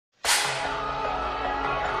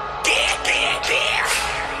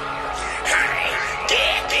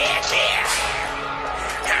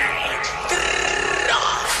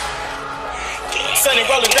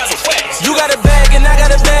You got a bag and I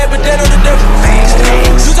got a bag, but they know the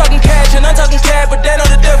difference. You talking cash and I'm talking cash, but they know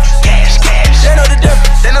the difference. They know the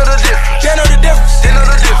difference. They know the difference. They know the difference. They know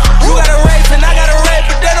the difference. You got a rape and I got a rape,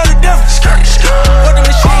 but they know the difference. Put the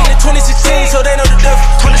machine in 2016, so they know the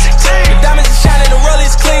difference. 2016. The diamonds are shining, the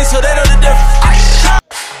rollies clean, so they know the difference.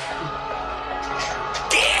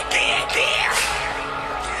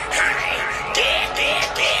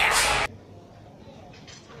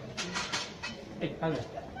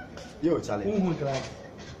 Yo, Charlie.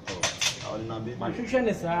 My tuition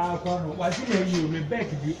is why should you me back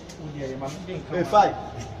you? Hey, fine.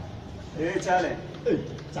 Hey, Charlie. Hey,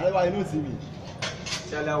 Charlie, why you not see me?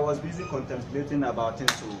 Charlie, I was busy contemplating about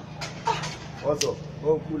things. So, What's up?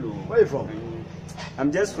 oh, cool. Where you from?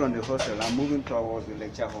 I'm just from the hostel. I'm moving towards the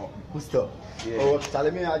lecture hall. Hostel. Yeah. Oh,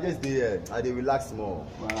 Charlie, me, I just did. I did relax more.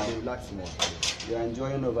 I did relax more. You're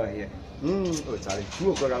enjoying over here. Oh, Charlie.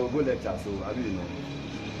 2 o'clock I will go lecture, so I really know.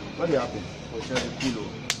 What will happen? Oh, Charlie, cool.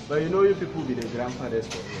 But you know, you people be the grandfathers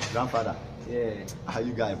for here. Grandfather. Yeah. How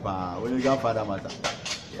you guys, when your grandfather matter?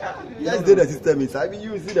 Yeah. Just did the system inside. I mean,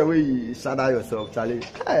 you see the way you shadow yourself, Charlie.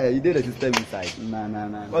 Hey, you did the system inside.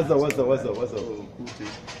 Nah. What's up? Oh, cool thing.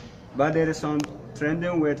 But there is some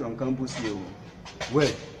trending word on campus here.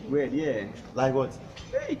 Wait, Word, yeah. like what?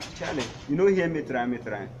 Hey, Charlie, you know here me try.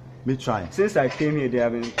 Me try. Since I came here, they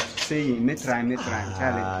have been saying me try,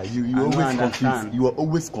 Charlie. You always confused. You are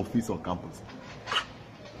always confused on campus.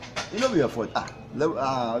 You know we are for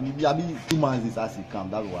I mean 2 months is as you come.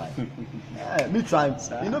 That's why. Me try.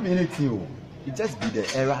 You know be anything. It just be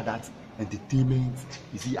the era that entertainment.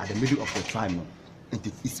 You see at the middle of the time, no?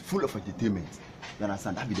 It's full of entertainment. You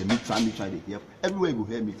understand? That be the me try to hear. Everywhere you go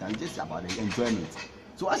hear me try. It's just about the enjoyment.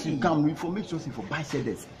 So as you come, we for make sure you for buy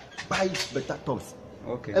shirts, buy better tops.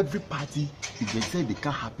 Okay. Every party, if they say they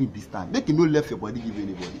can't happen this time, they can no left your body give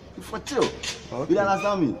anybody. For chill. Okay. You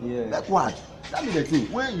understand me? Yeah. Like what? That be the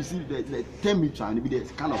thing. When you see the 10 me trying to be the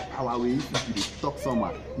kind of power where if you talk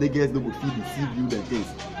somewhere, niggas no go feel deceive you the things.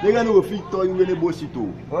 Niggas no go feel tell you any bullshit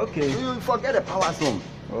too. Okay. So you forget the power song.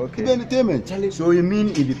 Okay. The entertainment, Charlie. So you mean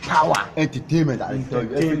it be power? Entertainment, I tell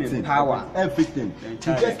you, everything. Power. Everything. You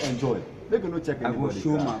just enjoy. Make you no check anybody. I will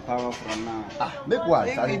show my power from now. Make what?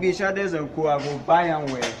 If we be shadows and co, I will buy and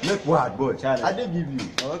wear. Make what, boy? Charlie. I did give you.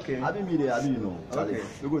 Okay. I didn't be there, I didn't know. Charlie. Okay.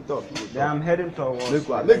 We go talk. Then I'm heading towards. Make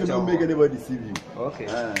what? Make you don't make anybody deceive you. Okay.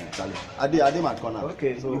 Charlie. I did my corner.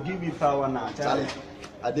 Okay. So you give me power now, Charlie.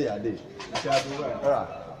 I did. Charlie. Alright.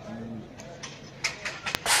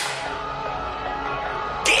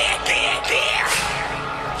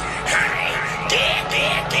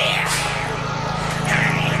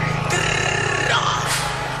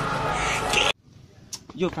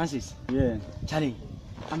 Yo, Francis. Yeah. Charlie,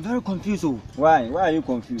 I'm very confused. Oh. Why? Why are you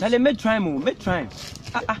confused? Charlie, make try.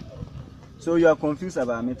 So you are confused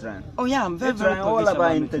about me trying? Oh yeah, I'm very confused. All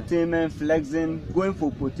about entertainment, flexing, going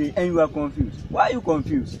for potty, and you are confused. Why are you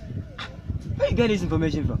confused? Where you get this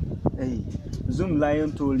information from? Hey, Zoom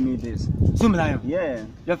Lion told me this. Zoom Lion? Yeah.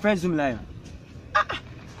 Your friend Zoom Lion?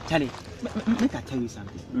 Charlie, make I tell you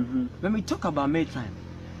something. When we talk about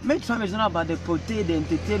Maytime is not about the potty, the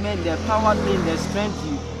entertainment, the power thing, the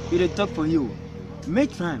strength you talk for you.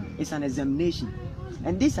 Maytime is an examination.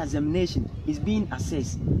 And this examination is being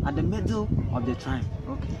assessed at the middle of the time.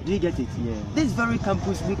 Okay. Do you get it? Yeah. This very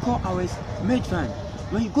campus, we call ours Maytime.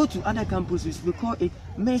 When you go to other campuses, we call it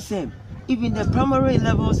Maysem. Even the primary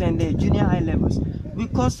levels and the junior high levels, we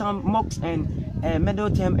call some mocks and middle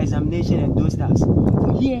term examination and those stuff.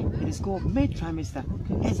 So here, it is called Mid Trimester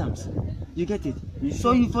exams. You get it?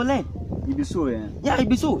 So you for learn. You be so, yeah? Yeah, it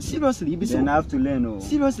be so. Seriously, it be so. Then I have to learn, oh.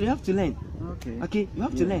 Seriously, you have to learn. Okay. Okay, you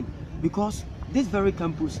have to learn. Because this very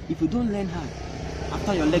campus, if you don't learn hard,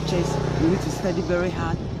 after your lectures, you need to study very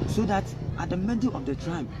hard so that at the middle of the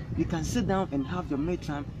term, you can sit down and have your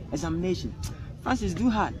midterm examination. Francis, do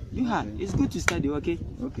hard. You hard. It's good to study, okay?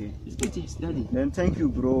 Okay. It's good to study. Then thank you,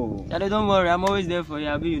 bro. Charlie, don't worry. I'm always there for you,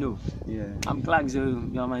 Abi, you know. Yeah. I'm Clark, so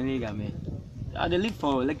you're my nigga, man. I'll leave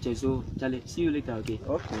for lecture, so Charlie, see you later, okay?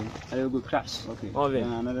 Okay. I will go crash. Okay. Over.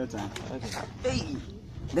 Another time. Okay. Hey,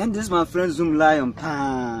 then this my friend Zoom Lion.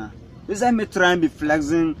 This I may try and be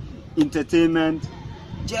flexing, entertainment,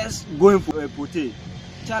 just going for a potty.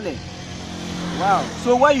 Charlie. Wow.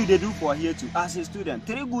 So what you they do for here too? As a student,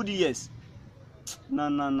 3 good years.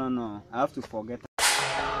 No. I have to forget.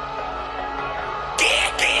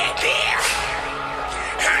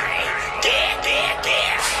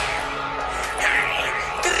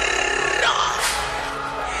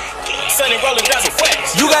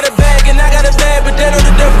 You got a bag and I got a